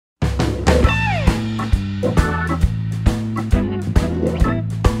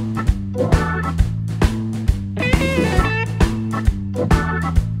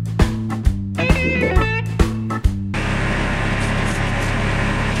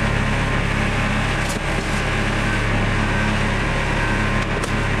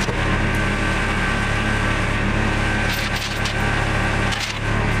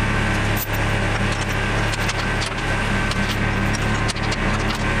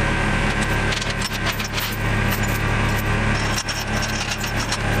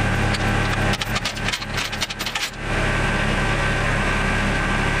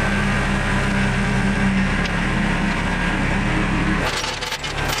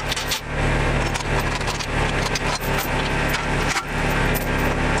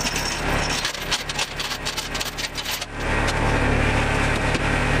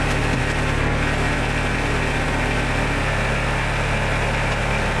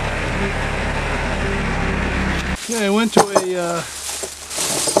Yeah, I went to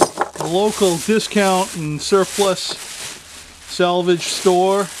a local discount and surplus salvage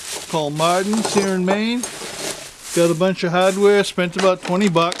store called Martin's here in Maine. Got a bunch of hardware, spent about 20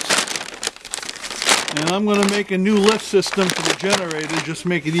 bucks. And I'm going to make a new lift system for the generator, just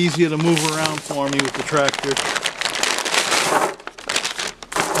make it easier to move around for me with the tractor.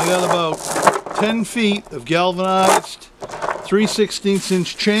 I got about 10 feet of galvanized 3/16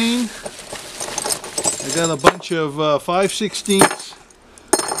 inch chain. I got a bunch of 5/16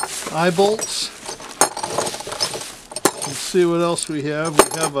 eye bolts. Let's see what else we have.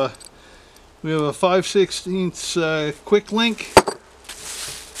 We have a 5/16 quick link.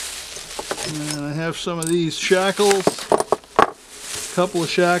 And I have some of these shackles, a couple of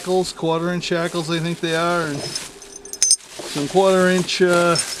shackles, 1/4 inch shackles I think they are, and some 1/4 inch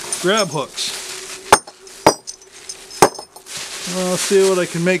grab hooks. Well, I'll see what I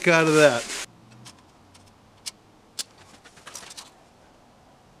can make out of that.